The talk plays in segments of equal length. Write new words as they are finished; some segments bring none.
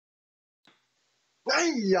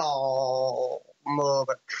Hey y'all,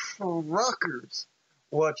 mother truckers.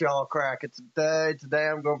 What y'all cracking today? Today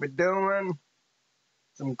I'm going to be doing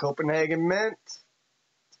some Copenhagen mint.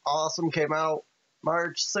 It's awesome. Came out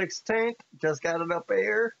March 16th. Just got it up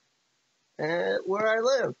here and where I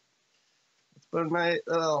live. It's been nice.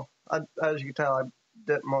 As you can tell, I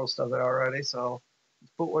did most of it already. So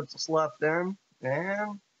let's put what's left in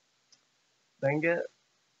and then get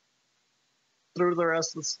through the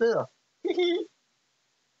rest of the stuff.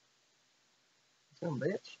 Some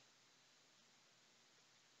bitch.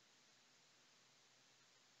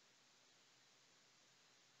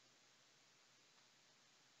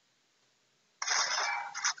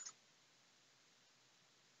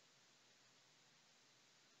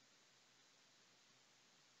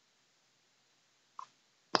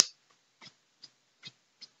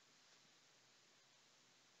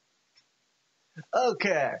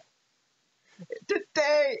 Okay.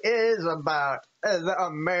 Today is about the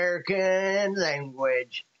American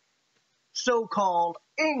language, so-called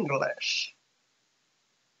English.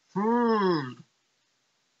 I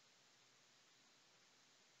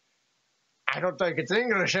don't think it's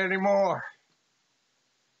English anymore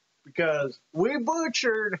because we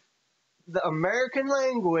butchered the American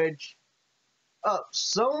language up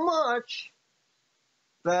so much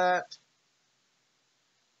that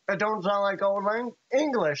it don't sound like old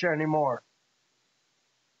English anymore.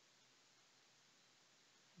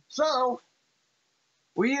 So,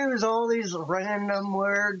 we use all these random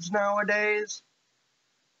words nowadays.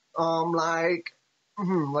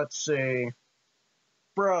 Let's see,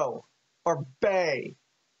 bro or bay.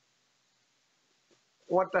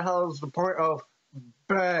 What the hell is the point of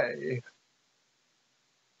bay?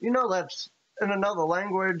 You know that's in another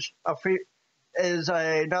language is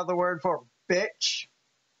another word for bitch.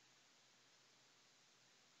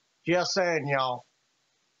 Just saying, y'all.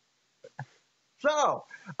 So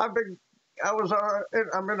I'm in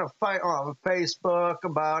a fight on Facebook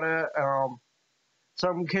about it.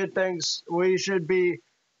 Some kid thinks we should be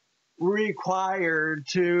required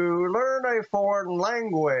to learn a foreign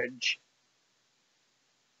language.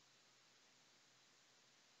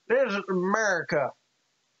 This is America.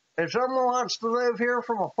 If someone wants to live here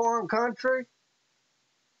from a foreign country,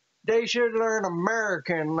 they should learn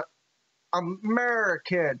American.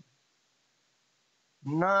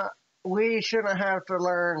 Not, we shouldn't have to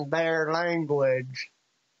learn their language.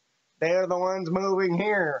 They're the ones moving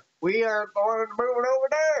here. We are the ones moving over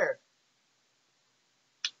there.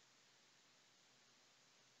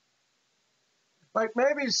 Like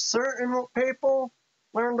maybe certain people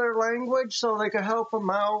learn their language so they can help them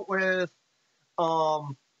out with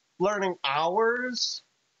learning ours,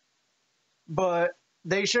 but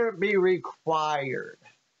they shouldn't be required.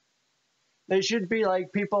 They should be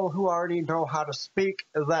like people who already know how to speak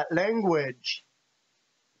that language.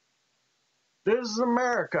 This is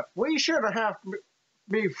America. We shouldn't have to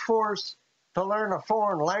be forced to learn a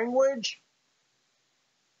foreign language.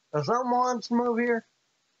 If someone wants to move here,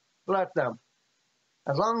 let them.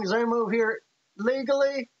 As long as they move here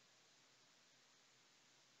legally,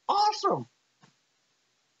 awesome.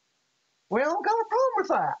 We don't got a problem with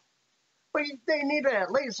that. But they need to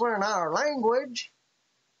at least learn our language.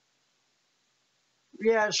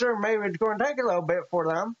 Yeah, sure, maybe it's going to take a little bit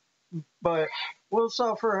for them, but we'll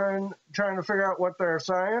suffer in trying to figure out what they're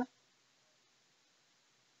saying.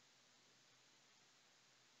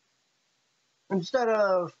 Instead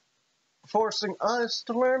of forcing us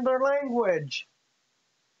to learn their language.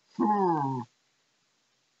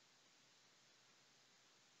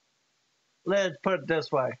 Let's put it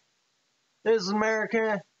this way. This is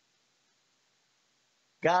America.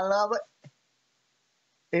 Gotta love it.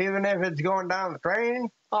 Even if it's going down the drain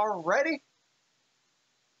already.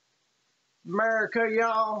 America,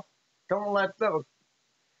 y'all. Don't let the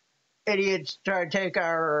idiots try to take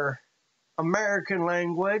our American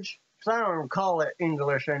language. Because I don't even call it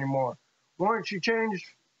English anymore. Once you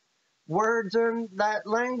change words in that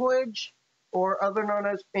language, or other known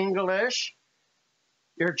as English,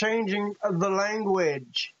 you're changing the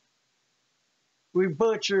language. We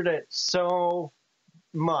butchered it so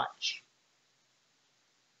much.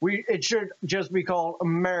 It should just be called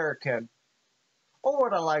American, or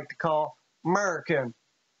what I like to call American.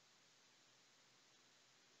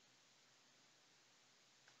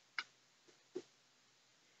 If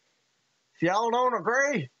y'all don't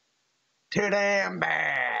agree, too damn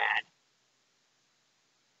bad.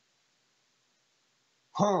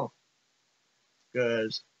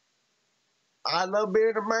 Because I love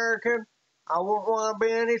being American. I wouldn't want to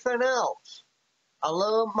be anything else. I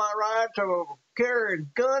love my right to carry a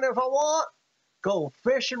gun if I want, go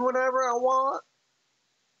fishing whenever I want,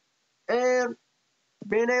 and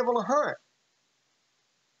being able to hunt.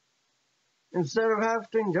 Instead of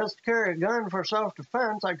having just to carry a gun for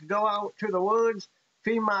self-defense, I could go out to the woods,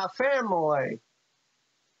 feed my family.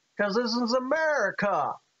 Because this is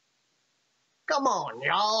America. Come on,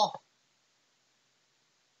 y'all.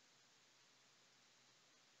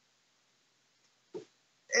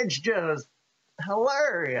 It's just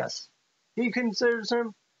hilarious. He considers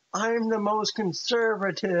him, I'm the most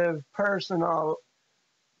conservative person on,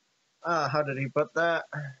 how did he put that?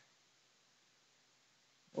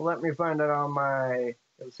 Let me find it on my,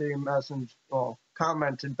 let's see, message, well,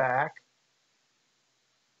 commented back.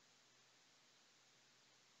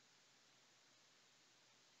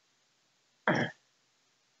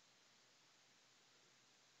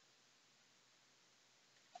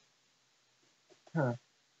 Huh.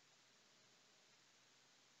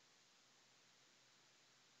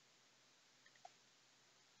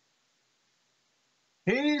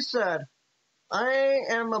 He said, I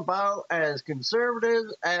am about as conservative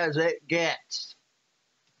as it gets.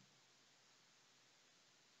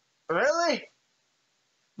 Really?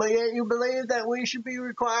 But yet you believe that we should be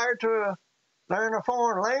required to learn a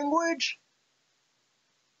foreign language?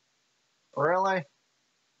 Really?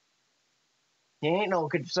 You ain't no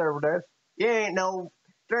conservative. There ain't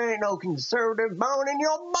no conservative bone in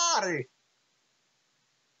your body.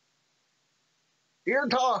 You're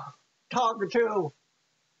talking to,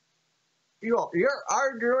 you're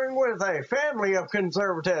arguing with a family of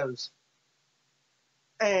conservatives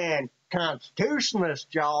and constitutionalists,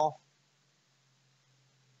 y'all.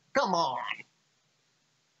 Come on.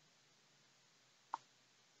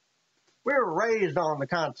 We were raised on the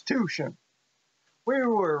Constitution. We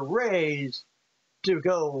were raised to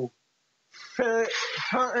go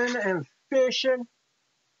hunting and fishing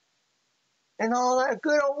and all that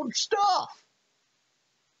good old stuff.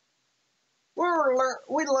 We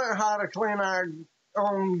learned how to clean our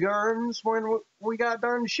own guns when we got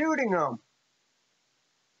done shooting them.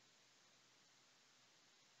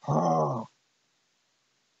 Oh.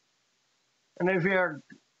 And if you're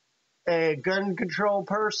a gun control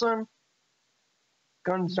person,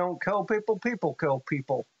 guns don't kill people, people kill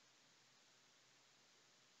people.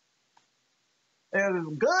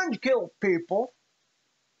 If guns kill people,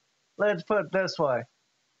 let's put it this way.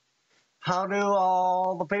 How do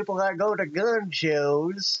all the people that go to gun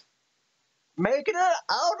shows make it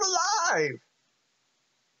out alive?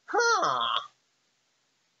 Huh.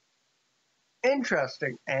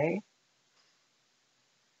 Interesting, eh?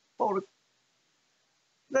 Well,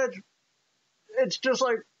 it's just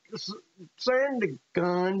like saying the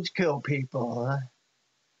guns kill people. Huh?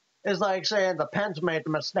 It's like saying the Pence made a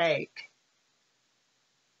mistake.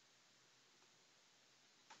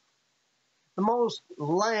 The most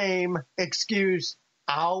lame excuse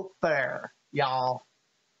out there, y'all.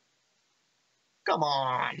 Come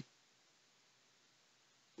on.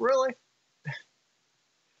 Really?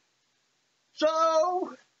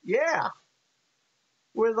 So, yeah.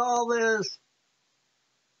 With all this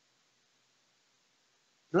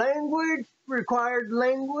required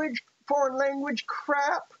language, foreign language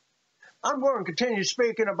crap, I'm going to continue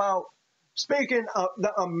speaking of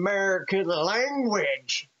the American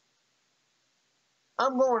language.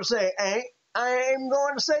 I'm going to say ain't, I'm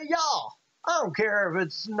going to say y'all. I don't care if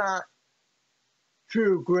it's not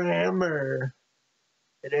true grammar.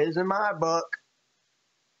 It is in my book.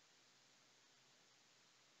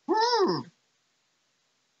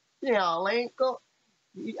 Y'all ain't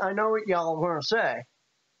I know what y'all want to say.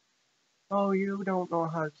 Oh, you don't know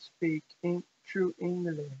how to speak true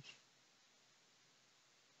English.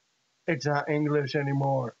 It's not English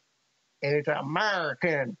anymore. It's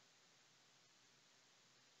American.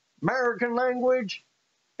 American language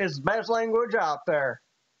is the best language out there.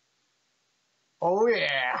 Oh,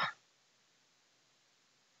 yeah.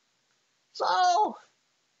 So,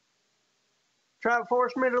 try to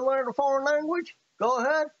force me to learn a foreign language? Go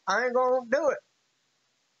ahead. I ain't going to do it.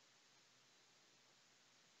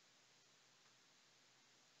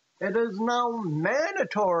 It is now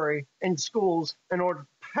mandatory in schools in order to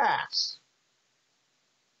pass,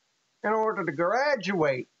 in order to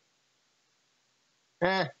graduate.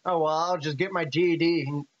 Oh well, I'll just get my GED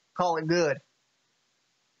and call it good.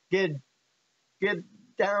 Get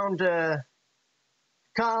down to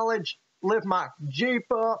college, lift my Jeep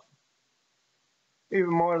up, even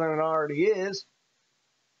more than it already is,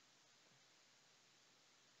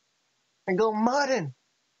 and go mudding.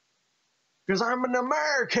 Because I'm an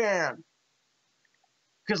American.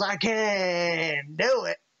 Because I can do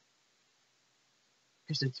it.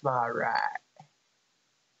 Because it's my right.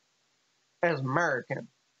 As American.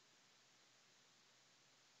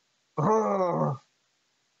 Oh.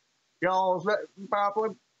 Y'all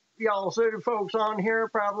probably, y'all city folks on here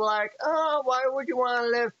probably like, oh, why would you want to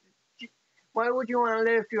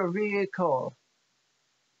lift your vehicle?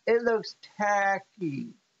 It looks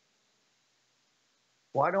tacky.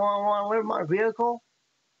 Why do I want to lift my vehicle?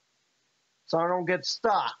 So I don't get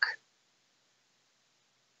stuck.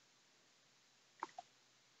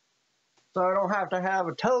 So I don't have to have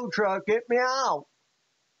a tow truck get me out.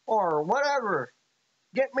 Or whatever.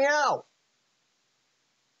 Get me out.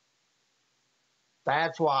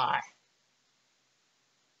 That's why.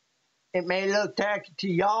 It may look tacky to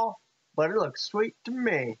y'all, but it looks sweet to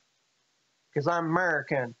me. Because I'm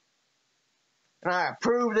American. And I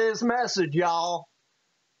approve this message, y'all.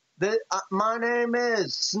 My name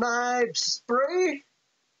is Snipes Spree.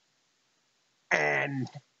 And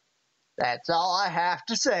that's all I have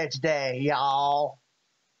to say today, y'all.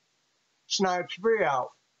 Snipes Spree out.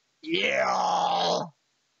 Yeah.